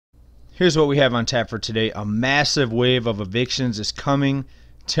Here's what we have on tap for today. A massive wave of evictions is coming.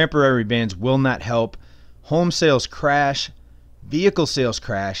 Temporary bans will not help. Home sales crash. Vehicle sales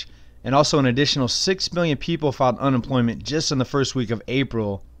crash. And also an additional 6 million people filed unemployment just in the first week of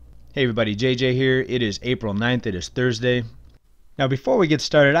April. Hey everybody, JJ here. It is April 9th. It is Thursday. Now before we get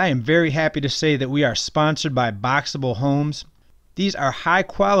started, I am very happy to say that we are sponsored by Boxable Homes. These are high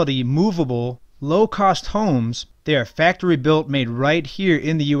quality, movable, low cost homes. They are factory built, made right here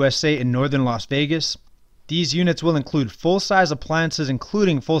in the USA in northern Las Vegas. These units will include full-size appliances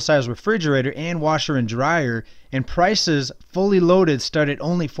including full-size refrigerator and washer and dryer, and prices fully loaded start at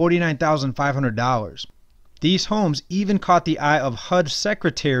only $49,500. These homes even caught the eye of HUD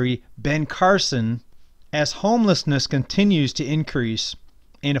Secretary Ben Carson. As homelessness continues to increase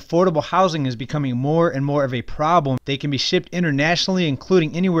and affordable housing is becoming more and more of a problem, they can be shipped internationally,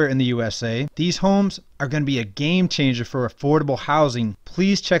 including anywhere in the USA. These homes are going to be a game changer for affordable housing.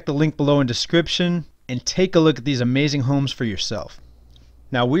 Please check the link below in description and take a look at these amazing homes for yourself.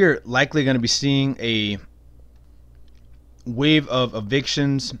 Now we are likely going to be seeing a wave of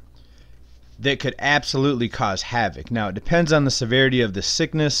evictions that could absolutely cause havoc. Now it depends on the severity of the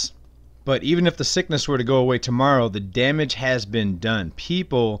sickness. But even if the sickness were to go away tomorrow, the damage has been done.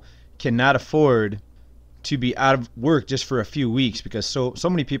 People cannot afford to be out of work just for a few weeks because so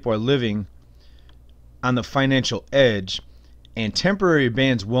many people are living on the financial edge, and temporary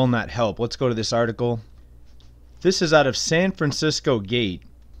bans will not help. Let's go to this article. This is out of San Francisco Gate.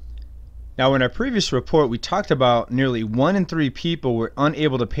 Now in our previous report, we talked about nearly 1 in 3 people were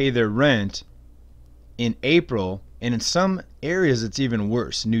unable to pay their rent in April. And in some areas, it's even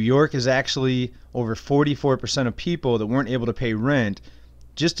worse. New York is actually over 44% of people that weren't able to pay rent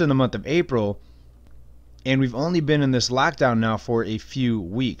just in the month of April. And we've only been in this lockdown now for a few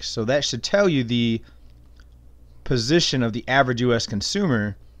weeks. So that should tell you the position of the average U.S.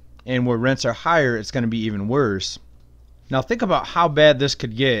 consumer. And where rents are higher, it's going to be even worse. Now think about how bad this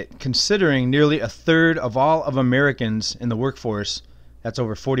could get, considering nearly a third of all of Americans in the workforce, that's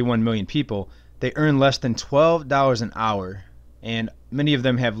over 41 million people, they earn less than $12 an hour, and many of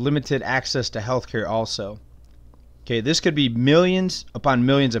them have limited access to health care also. Okay, this could be millions upon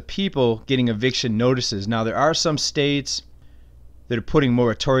millions of people getting eviction notices. Now there are some states that are putting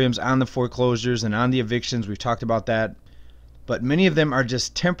moratoriums on the foreclosures and on the evictions. We've talked about that. But many of them are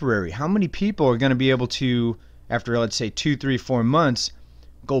just temporary. How many people are going to be able to, after let's say 2, 3, 4 months,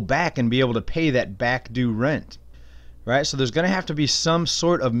 go back and be able to pay that back due rent? Right? So there's going to have to be some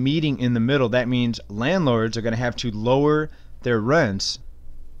sort of meeting in the middle. That means landlords are going to have to lower their rents,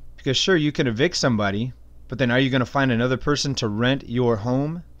 because sure, you can evict somebody, but then are you going to find another person to rent your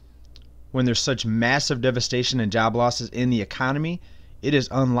home when there's such massive devastation and job losses in the economy? It is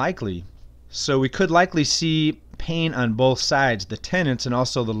unlikely. So we could likely see pain on both sides, the tenants and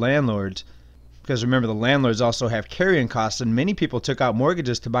also the landlords, because remember, the landlords also have carrying costs, and many people took out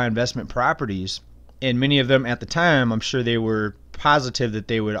mortgages to buy investment properties. And many of them at the time, I'm sure they were positive that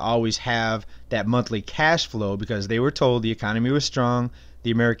they would always have that monthly cash flow because they were told the economy was strong, the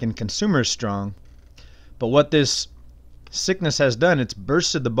American consumer is strong. But what this sickness has done, it's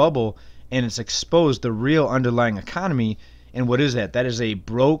bursted the bubble and it's exposed the real underlying economy. And what is that? That is a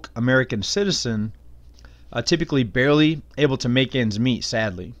broke American citizen, typically barely able to make ends meet,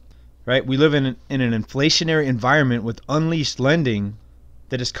 sadly. Right? We live in an inflationary environment with unleashed lending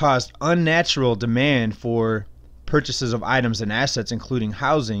that has caused unnatural demand for purchases of items and assets, including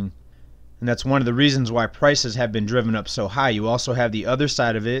housing. And that's one of the reasons why prices have been driven up so high. You also have the other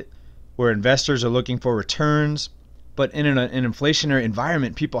side of it, where investors are looking for returns. But in an inflationary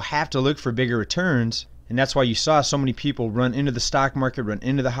environment, people have to look for bigger returns. And that's why you saw so many people run into the stock market, run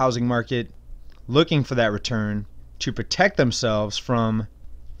into the housing market, looking for that return to protect themselves from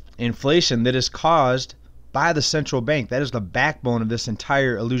inflation that is caused by the central bank. That is the backbone of this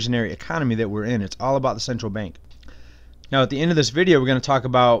entire illusionary economy that we're in. It's all about the central bank. Now at the end of this video, we're going to talk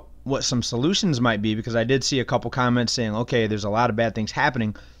about what some solutions might be, because I did see a couple comments saying, okay, there's a lot of bad things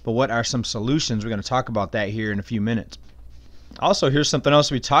happening, but what are some solutions? We're going to talk about that here in a few minutes. Also, here's something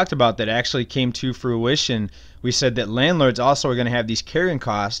else we talked about that actually came to fruition. We said that landlords also are going to have these carrying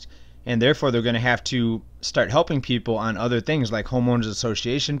costs, and therefore they're going to have to start helping people on other things like homeowners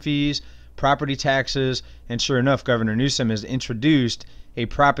association fees, property taxes, and sure enough, Governor Newsom has introduced a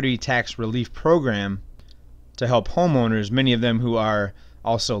property tax relief program to help homeowners, many of them who are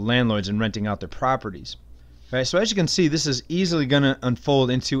also landlords and renting out their properties. Right, so as you can see, this is easily going to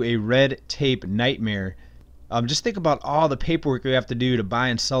unfold into a red tape nightmare. Just think about all the paperwork you have to do to buy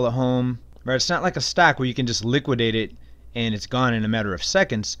and sell a home. Right, it's not like a stock where you can just liquidate it and it's gone in a matter of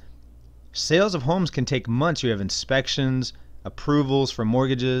seconds. Sales of homes can take months. You have inspections, approvals for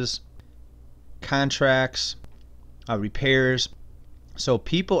mortgages, contracts, repairs. So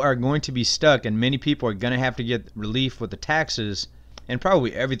people are going to be stuck, and many people are going to have to get relief with the taxes and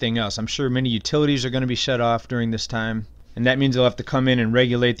probably everything else. I'm sure many utilities are going to be shut off during this time, and that means they'll have to come in and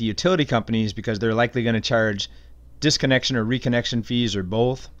regulate the utility companies because they're likely going to charge disconnection or reconnection fees or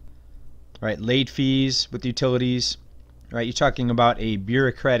both, right? Late fees with utilities, right? You're talking about a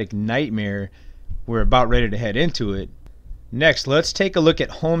bureaucratic nightmare. We're about ready to head into it. Next, let's take a look at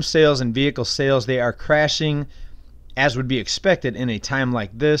home sales and vehicle sales. They are crashing as would be expected in a time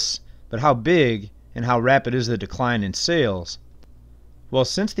like this, but how big and how rapid is the decline in sales? Well,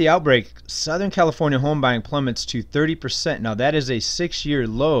 since the outbreak, Southern California home buying plummets to 30%. Now that is a 6-year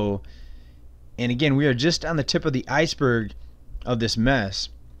low, and again, we are just on the tip of the iceberg of this mess.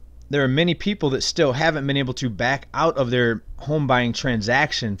 There are many people that still haven't been able to back out of their home buying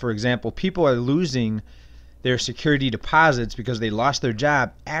transaction. For example, people are losing their security deposits because they lost their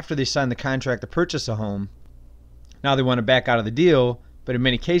job after they signed the contract to purchase a home. Now they want to back out of the deal, but in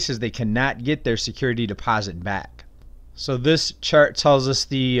many cases they cannot get their security deposit back. So this chart tells us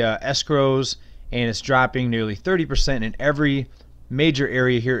the escrows, and it's dropping nearly 30% in every major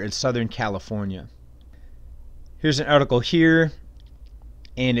area here in Southern California. Here's an article here,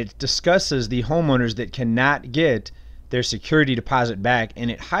 and it discusses the homeowners that cannot get their security deposit back,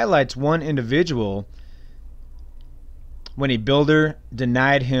 and it highlights one individual when a builder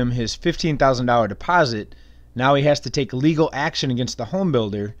denied him his $15,000 deposit. Now he has to take legal action against the home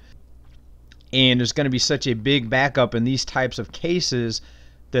builder, and there's going to be such a big backup in these types of cases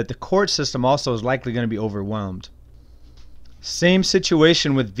that the court system also is likely going to be overwhelmed. Same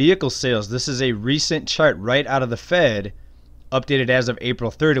situation with vehicle sales. This is a recent chart right out of the Fed, updated as of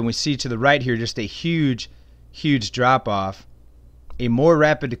April 3rd, and we see to the right here just a huge drop off, a more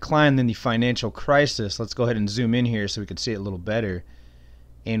rapid decline than the financial crisis. Let's go ahead and zoom in here so we can see it a little better.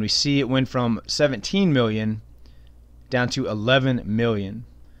 And we see it went from 17 million down to 11 million.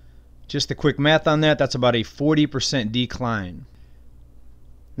 Just the quick math on that, that's about a 40% decline.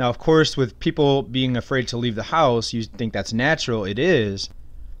 Now, of course, with people being afraid to leave the house, you think that's natural. It is.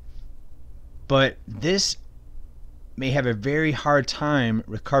 But this may have a very hard time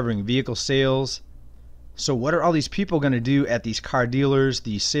recovering vehicle sales. So what are all these people going to do at these car dealers,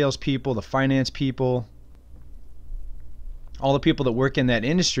 the salespeople, the finance people, all the people that work in that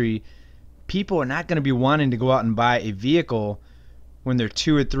industry? People are not going to be wanting to go out and buy a vehicle when they're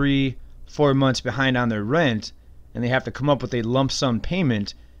 2 or 3, 4 months behind on their rent, and they have to come up with a lump sum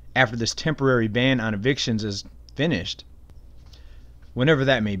payment after this temporary ban on evictions is finished, whenever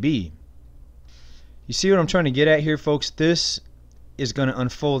that may be. You see what I'm trying to get at here, folks? This is going to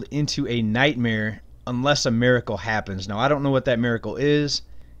unfold into a nightmare unless a miracle happens. Now, I don't know what that miracle is.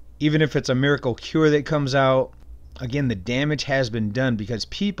 Even if it's a miracle cure that comes out, again, the damage has been done because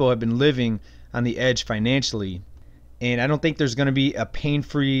people have been living on the edge financially. And I don't think there's going to be a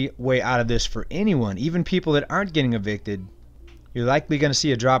pain-free way out of this for anyone. Even people that aren't getting evicted, you're likely going to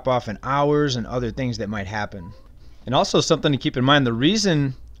see a drop-off in hours and other things that might happen. And also something to keep in mind, the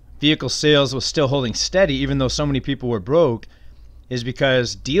reason vehicle sales was still holding steady even though so many people were broke is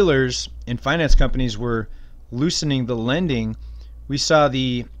because dealers and finance companies were loosening the lending. We saw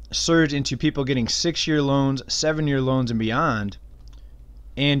the surge into people getting 6-year loans, 7-year loans, and beyond.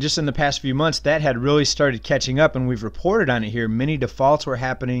 And just in the past few months, that had really started catching up, and we've reported on it here. Many defaults were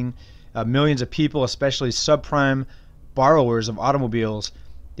happening. Millions of people, especially subprime borrowers of automobiles,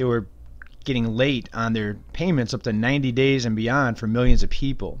 they were getting late on their payments up to 90 days and beyond for millions of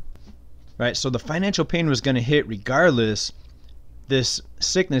people. Right? So the financial pain was going to hit regardless. This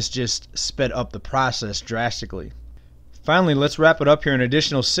sickness just sped up the process drastically. Finally, let's wrap it up here. An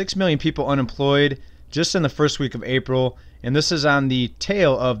additional 6 million people unemployed just in the first week of April, and this is on the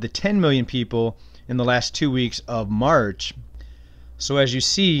tail of the 10 million people in the last 2 weeks of March. So as you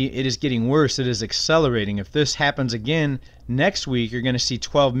see, it is getting worse. It is accelerating. If this happens again next week, you're going to see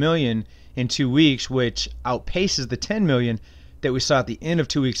 12 million in 2 weeks, which outpaces the 10 million that we saw at the end of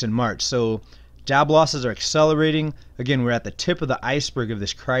 2 weeks in March. So job losses are accelerating. Again, we're at the tip of the iceberg of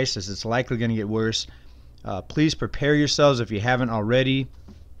this crisis. It's likely going to get worse. Please prepare yourselves if you haven't already.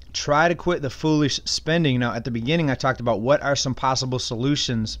 Try to quit the foolish spending. Now, at the beginning, I talked about what are some possible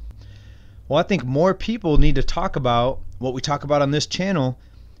solutions. Well, I think more people need to talk about what we talk about on this channel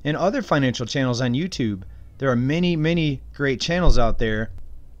and other financial channels on YouTube. There are many great channels out there.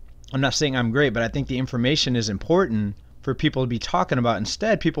 I'm not saying I'm great, but I think the information is important for people to be talking about.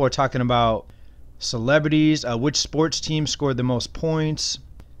 Instead, people are talking about celebrities, which sports team scored the most points.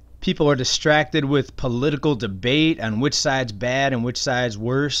 People are distracted with political debate on which side's bad and which side's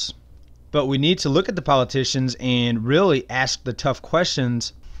worse. But we need to look at the politicians and really ask the tough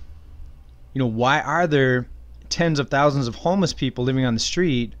questions. Why are there tens of thousands of homeless people living on the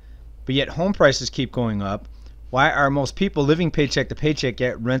street, but yet home prices keep going up? Why are most people living paycheck to paycheck,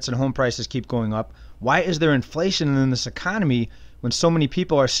 yet rents and home prices keep going up? Why is there inflation in this economy when so many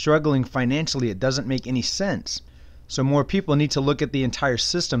people are struggling financially? It doesn't make any sense. So more people need to look at the entire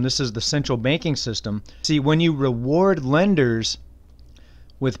system. This is the central banking system. See, when you reward lenders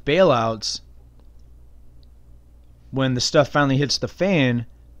with bailouts, when the stuff finally hits the fan,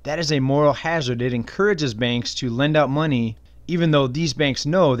 that is a moral hazard. It encourages banks to lend out money, even though these banks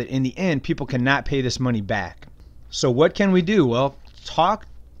know that in the end, people cannot pay this money back. So what can we do? Well, talk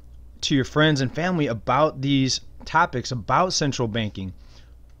to your friends and family about these topics, about central banking,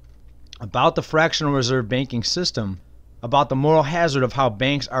 about the fractional reserve banking system, about the moral hazard of how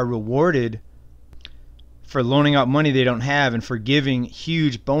banks are rewarded for loaning out money they don't have and for giving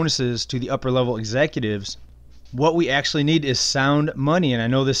huge bonuses to the upper level executives. What we actually need is sound money. And I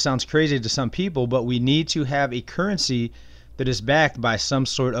know this sounds crazy to some people, but we need to have a currency that is backed by some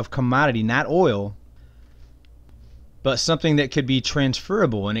sort of commodity, not oil, but something that could be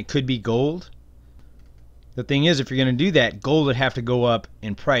transferable, and it could be gold. The thing is, if you're going to do that, gold would have to go up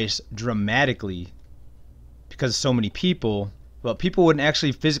in price dramatically because so many people, well, people wouldn't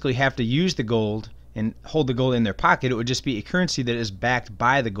actually physically have to use the gold and hold the gold in their pocket. It would just be a currency that is backed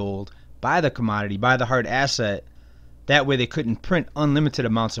by the gold, by the commodity, by the hard asset. That way they couldn't print unlimited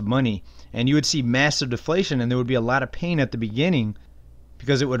amounts of money, and you would see massive deflation, and there would be a lot of pain at the beginning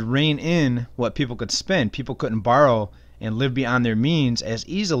because it would rein in what people could spend. People couldn't borrow and live beyond their means as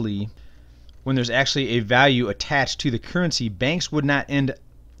easily when there's actually a value attached to the currency. Banks would not lend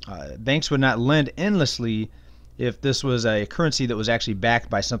endlessly if this was a currency that was actually backed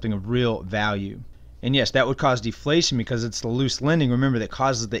by something of real value. And yes, that would cause deflation because it's the loose lending, remember, that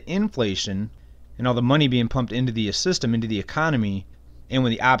causes the inflation and all the money being pumped into the system, into the economy. And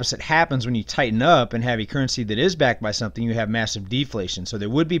when the opposite happens, when you tighten up and have a currency that is backed by something, you have massive deflation. So there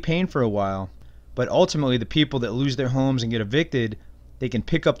would be pain for a while, but ultimately the people that lose their homes and get evicted, they can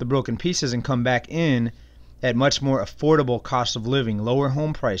pick up the broken pieces and come back in at much more affordable cost of living, lower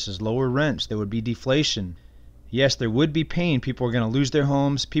home prices, lower rents. There would be deflation. Yes, there would be pain. People are going to lose their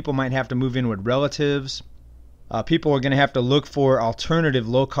homes. People might have to move in with relatives. People are going to have to look for alternative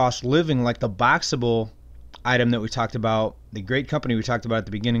low-cost living like the Boxable item that we talked about, the great company we talked about at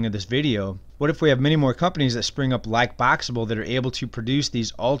the beginning of this video. What if we have many more companies that spring up like Boxable that are able to produce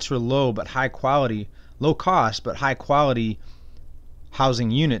these ultra-low but high-quality, low-cost but high-quality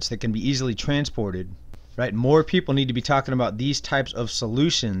housing units that can be easily transported? Right? More people need to be talking about these types of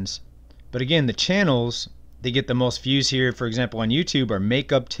solutions. But again, the channels they get the most views here, for example, on YouTube are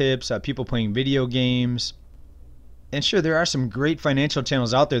makeup tips, people playing video games. And sure, there are some great financial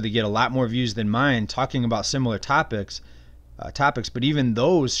channels out there that get a lot more views than mine talking about similar topics, but even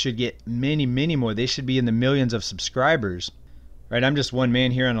those should get many, many more. They should be in the millions of subscribers. Right? I'm just one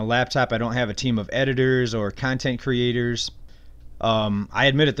man here on a laptop. I don't have a team of editors or content creators. I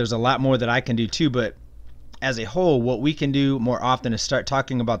admit it, there's a lot more that I can do too, but as a whole, what we can do more often is start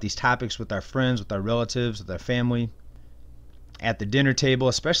talking about these topics with our friends, with our relatives, with our family, at the dinner table,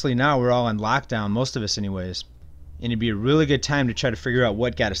 especially now we're all on lockdown, most of us anyways. And it'd be a really good time to try to figure out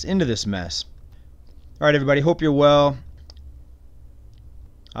what got us into this mess. All right, everybody, hope you're well.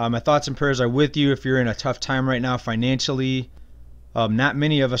 My thoughts and prayers are with you if you're in a tough time right now financially. Not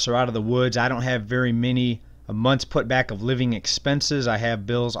many of us are out of the woods. I don't have very many months put back of living expenses. I have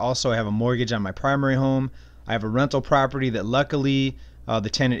bills. Also, I have a mortgage on my primary home. I have a rental property that luckily the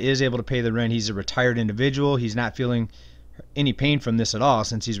tenant is able to pay the rent. He's a retired individual. He's not feeling any pain from this at all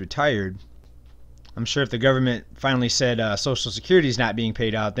since he's retired. I'm sure if the government finally said Social Security is not being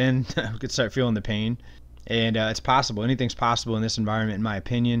paid out, then we could start feeling the pain. And it's possible. Anything's possible in this environment, in my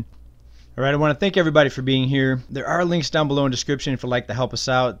opinion. All right, I want to thank everybody for being here. There are links down below in the description if you'd like to help us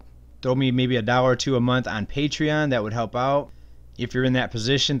out. Throw me maybe $1 or $2 a month on Patreon. That would help out. If you're in that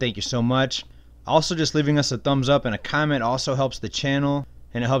position, thank you so much. Also, just leaving us a thumbs up and a comment also helps the channel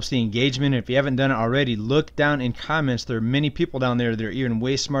and it helps the engagement. If you haven't done it already, look down in comments. There are many people down there that are even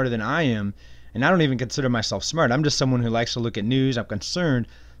way smarter than I am. And I don't even consider myself smart. I'm just someone who likes to look at news. I'm concerned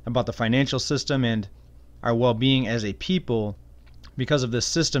about the financial system and our well-being as a people because of this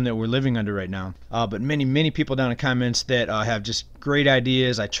system that we're living under right now. But many people down in the comments that have just great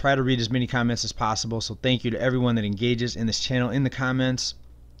ideas. I try to read as many comments as possible. So thank you to everyone that engages in this channel in the comments.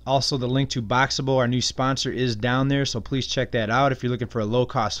 Also, the link to Boxable, our new sponsor, is down there. So please check that out if you're looking for a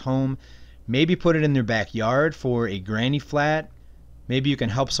low-cost home. Maybe put it in their backyard for a granny flat. Maybe you can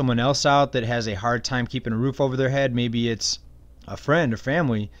help someone else out that has a hard time keeping a roof over their head. Maybe it's a friend or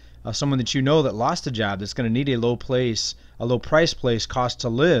family, someone that you know that lost a job that's going to need a low price place cost to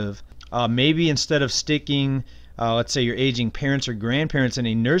live. Maybe instead of sticking, let's say your aging parents or grandparents in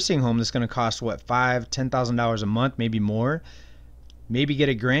a nursing home that's going to cost what, $5,000-$10,000 a month, maybe more. Maybe get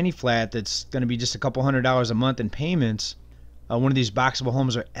a granny flat that's going to be just a couple $100s a month in payments. One of these boxable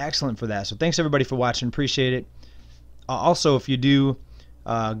homes are excellent for that. So thanks everybody for watching. Appreciate it. Also, if you do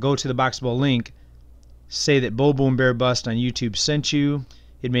go to the boxable link, say that Bull Boom Bear Bust on YouTube sent you.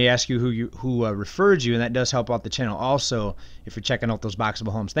 It may ask you who referred you, and that does help out the channel also if you're checking out those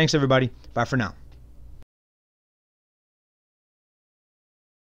boxable homes. Thanks everybody. Bye for now.